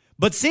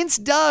 But since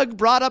Doug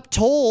brought up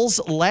tolls,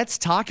 let's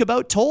talk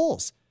about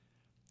tolls.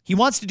 He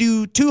wants to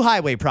do 2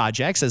 highway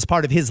projects as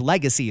part of his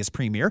legacy as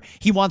premier.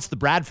 He wants the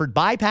Bradford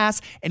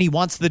Bypass and he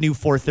wants the new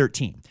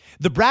 413.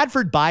 The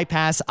Bradford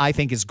Bypass, I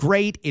think, is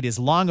great. It is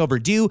long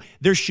overdue.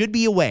 There should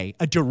be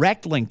a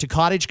direct link to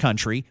cottage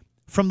country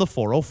from the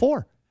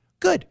 404.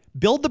 Good.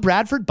 Build the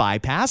Bradford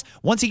bypass.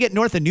 Once you get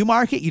north of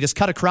Newmarket, you just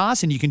cut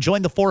across and you can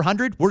join the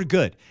 400. We're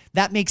good.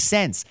 That makes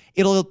sense.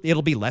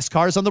 It'll be less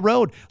cars on the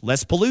road,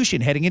 less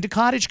pollution heading into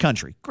cottage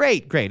country.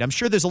 Great. I'm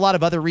sure there's a lot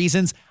of other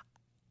reasons.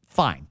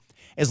 Fine.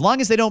 As long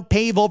as they don't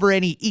pave over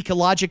any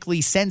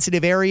ecologically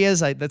sensitive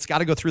areas, that's got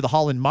to go through the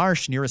Holland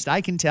Marsh, nearest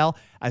I can tell.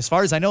 As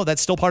far as I know,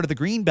 that's still part of the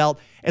green belt.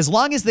 As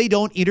long as they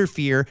don't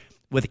interfere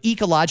with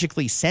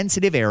ecologically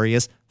sensitive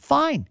areas,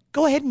 fine.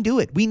 Go ahead and do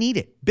it. We need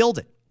it. Build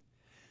it.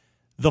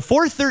 The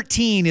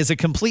 413 is a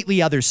completely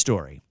other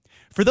story.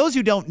 For those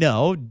who don't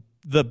know,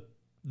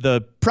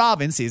 the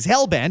province is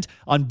hell-bent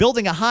on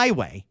building a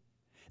highway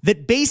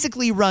that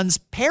basically runs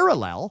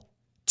parallel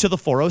to the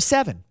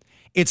 407.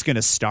 It's going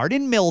to start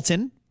in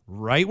Milton,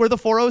 right where the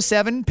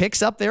 407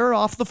 picks up there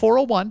off the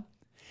 401,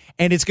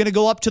 and it's going to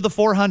go up to the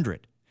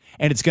 400.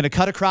 And it's going to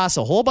cut across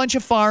a whole bunch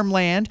of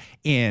farmland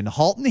in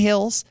Halton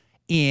Hills,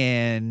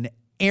 in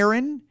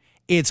Erin.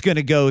 It's going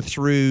to go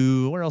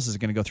through, where else is it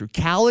going to go through?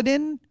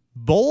 Caledon,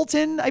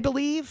 Bolton, I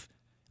believe.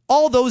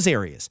 All those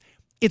areas.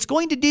 It's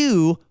going to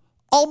do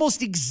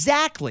almost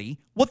exactly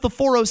what the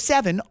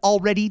 407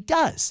 already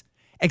does.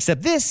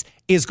 Except this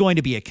is going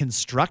to be a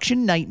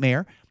construction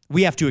nightmare.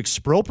 We have to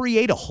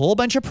expropriate a whole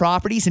bunch of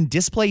properties and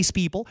displace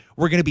people.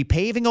 We're going to be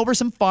paving over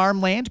some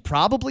farmland,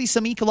 probably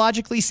some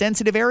ecologically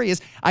sensitive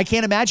areas. I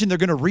can't imagine they're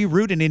going to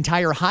reroute an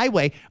entire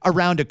highway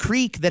around a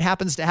creek that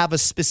happens to have a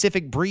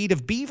specific breed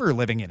of beaver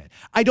living in it.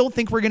 I don't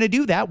think we're going to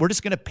do that. We're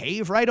just going to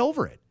pave right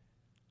over it.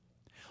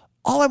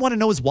 All I want to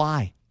know is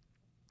why.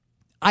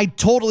 I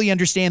totally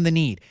understand the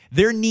need.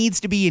 There needs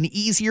to be an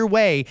easier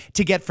way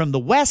to get from the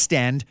West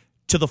End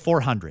to the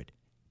 400.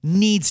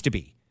 Needs to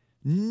be.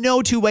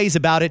 No two ways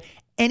about it.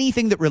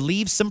 Anything that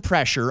relieves some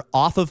pressure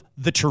off of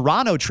the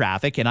Toronto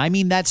traffic, and I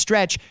mean that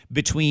stretch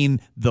between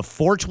the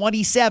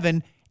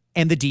 427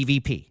 and the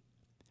DVP.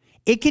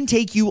 It can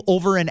take you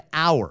over an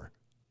hour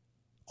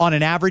on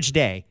an average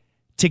day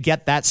to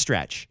get that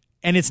stretch.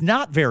 And it's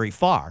not very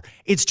far.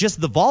 It's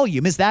just the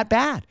volume is that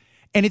bad.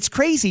 And it's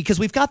crazy because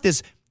we've got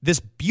this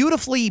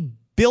beautifully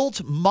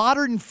built,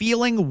 modern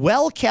feeling,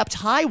 well-kept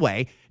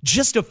highway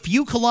just a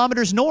few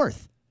kilometers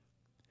north.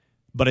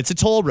 But it's a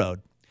toll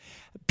road.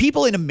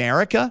 People in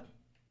America,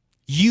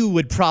 you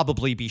would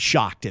probably be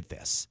shocked at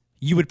this.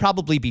 You would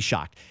probably be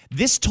shocked.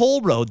 This toll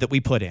road that we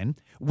put in,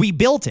 we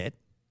built it.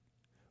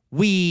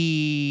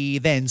 We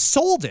then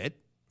sold it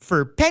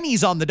for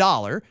pennies on the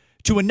dollar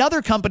to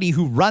another company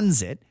who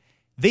runs it.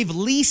 They've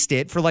leased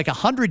it for like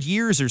 100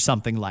 years or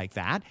something like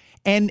that.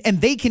 And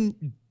they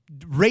can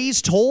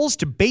raise tolls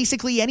to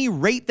basically any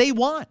rate they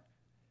want.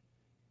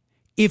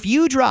 If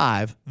you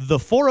drive the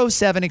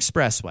 407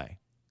 Expressway,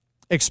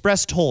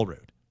 Express Toll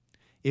Route,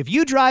 if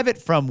you drive it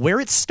from where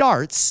it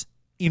starts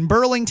in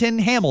Burlington,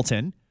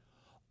 Hamilton,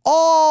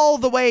 all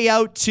the way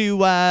out to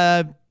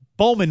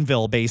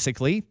Bowmanville,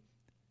 basically,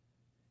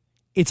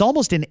 it's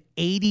almost an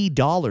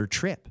 $80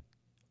 trip.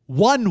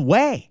 One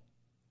way.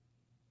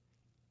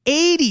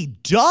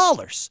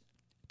 $80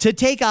 to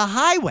take a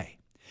highway.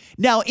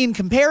 Now, in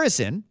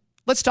comparison,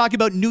 let's talk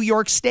about New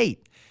York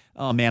State.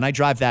 Oh, man, I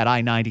drive that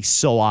I-90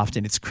 so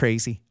often. It's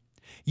crazy.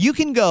 You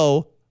can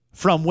go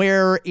from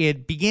where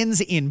it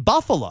begins in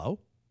Buffalo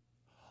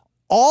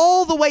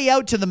all the way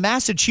out to the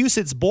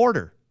Massachusetts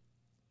border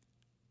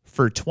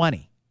for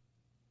 $20.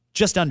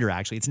 Just under,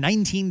 actually. It's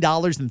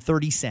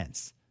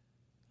 $19.30.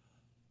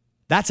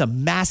 That's a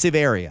massive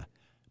area.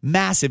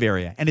 Massive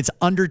area. And it's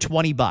under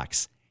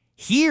 $20.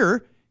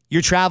 Here,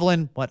 you're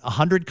traveling,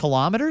 100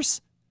 kilometers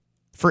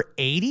for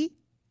 80?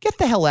 Get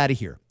the hell out of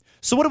here.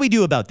 So what do we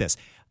do about this?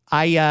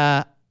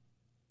 I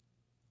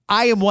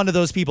am one of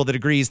those people that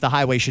agrees the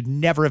highway should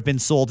never have been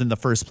sold in the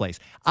first place.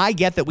 I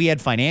get that we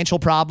had financial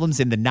problems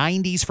in the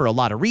 90s for a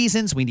lot of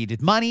reasons. We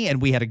needed money,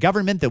 and we had a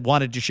government that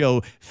wanted to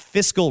show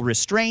fiscal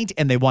restraint,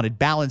 and they wanted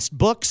balanced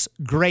books.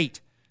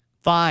 Great.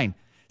 Fine.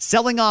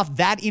 Selling off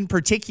that in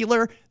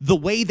particular, the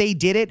way they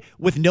did it,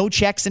 with no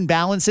checks and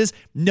balances,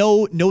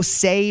 no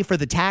say for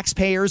the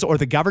taxpayers or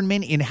the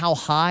government in how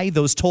high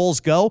those tolls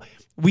go,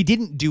 we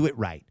didn't do it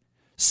right.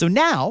 So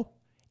now,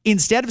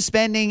 instead of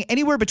spending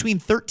anywhere between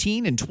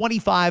 $13 and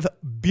 $25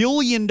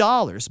 billion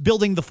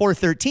building the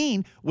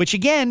 413, which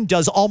again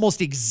does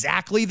almost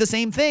exactly the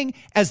same thing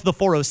as the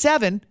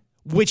 407,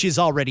 which is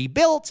already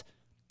built,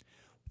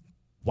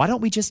 why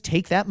don't we just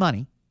take that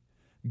money,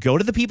 go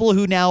to the people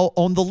who now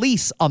own the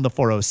lease on the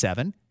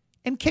 407,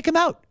 and kick them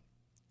out?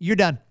 You're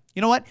done.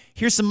 You know what?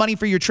 Here's some money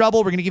for your trouble.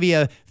 We're going to give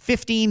you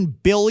 $15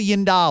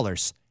 billion.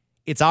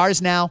 It's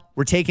ours now.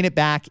 We're taking it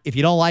back. If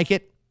you don't like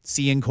it,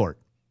 see you in court.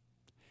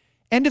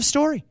 End of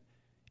story.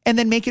 And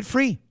then make it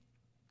free.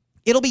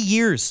 It'll be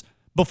years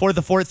before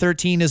the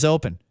 413 is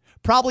open.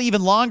 Probably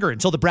even longer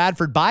until the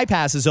Bradford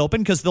bypass is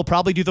open, because they'll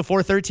probably do the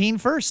 413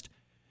 first.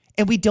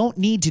 And we don't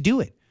need to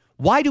do it.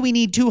 Why do we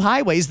need two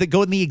highways that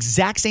go in the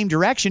exact same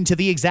direction to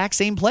the exact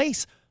same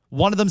place?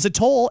 One of them's a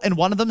toll and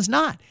one of them's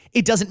not.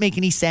 It doesn't make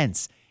any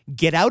sense.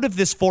 Get out of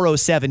this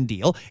 407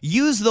 deal,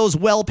 use those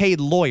well-paid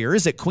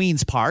lawyers at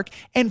Queen's Park,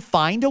 and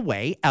find a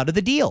way out of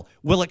the deal.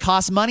 Will it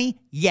cost money?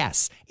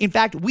 Yes. In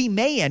fact, we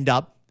may end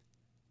up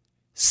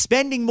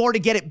spending more to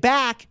get it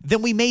back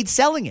than we made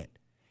selling it.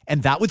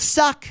 And that would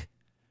suck.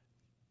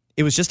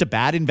 It was just a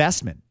bad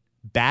investment,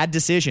 bad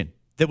decision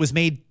that was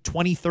made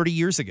 20, 30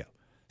 years ago.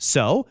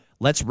 So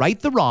let's right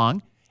the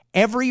wrong.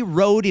 Every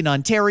road in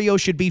Ontario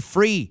should be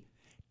free.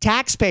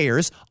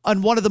 Taxpayers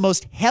on one of the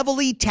most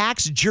heavily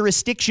taxed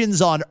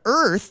jurisdictions on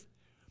earth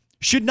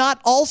should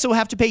not also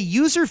have to pay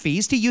user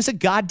fees to use a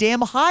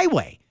goddamn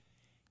highway.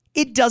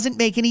 It doesn't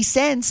make any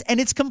sense, and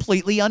it's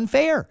completely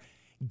unfair.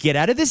 Get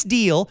out of this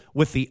deal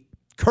with the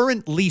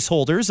current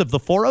leaseholders of the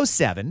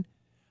 407,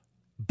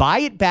 buy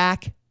it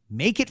back,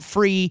 make it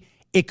free.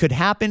 It could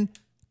happen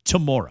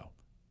tomorrow.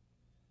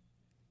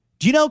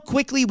 Do you know how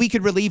quickly we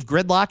could relieve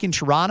gridlock in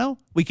Toronto?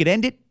 We could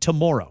end it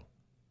tomorrow.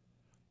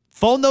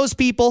 Phone those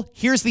people.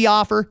 Here's the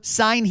offer.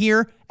 Sign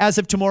here. As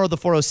of tomorrow, the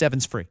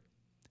 407's free.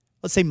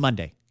 Let's say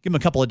Monday. Give them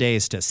a couple of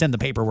days to send the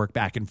paperwork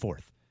back and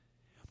forth.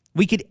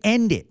 We could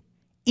end it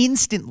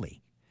instantly.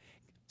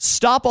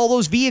 Stop all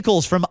those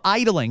vehicles from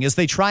idling as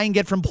they try and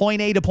get from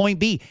point A to point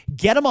B.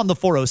 Get them on the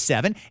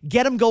 407.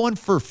 Get them going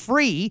for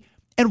free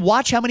and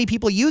watch how many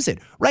people use it.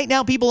 Right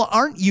now, people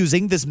aren't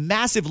using this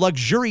massive,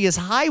 luxurious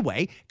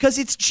highway because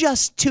it's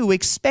just too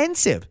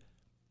expensive.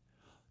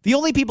 The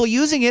only people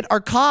using it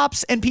are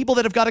cops and people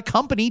that have got a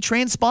company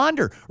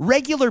transponder.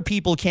 Regular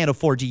people can't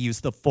afford to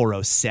use the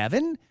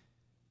 407.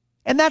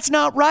 And that's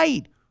not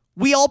right.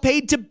 We all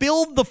paid to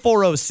build the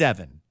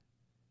 407.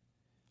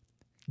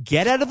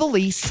 Get out of the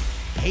lease,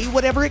 pay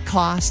whatever it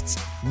costs,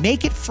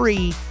 make it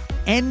free,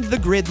 end the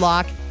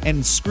gridlock,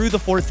 and screw the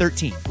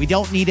 413. We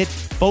don't need it.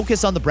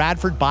 Focus on the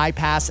Bradford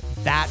bypass.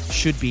 That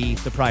should be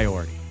the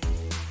priority.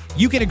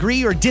 You can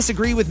agree or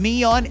disagree with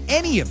me on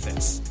any of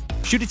this.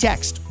 Shoot a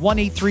text,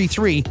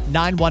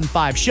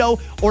 1-833-915-SHOW,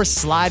 or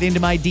slide into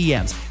my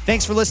DMs.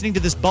 Thanks for listening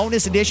to this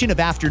bonus edition of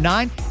After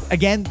 9.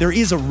 Again, there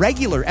is a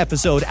regular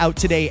episode out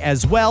today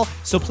as well,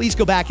 so please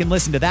go back and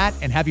listen to that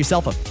and have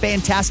yourself a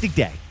fantastic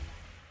day.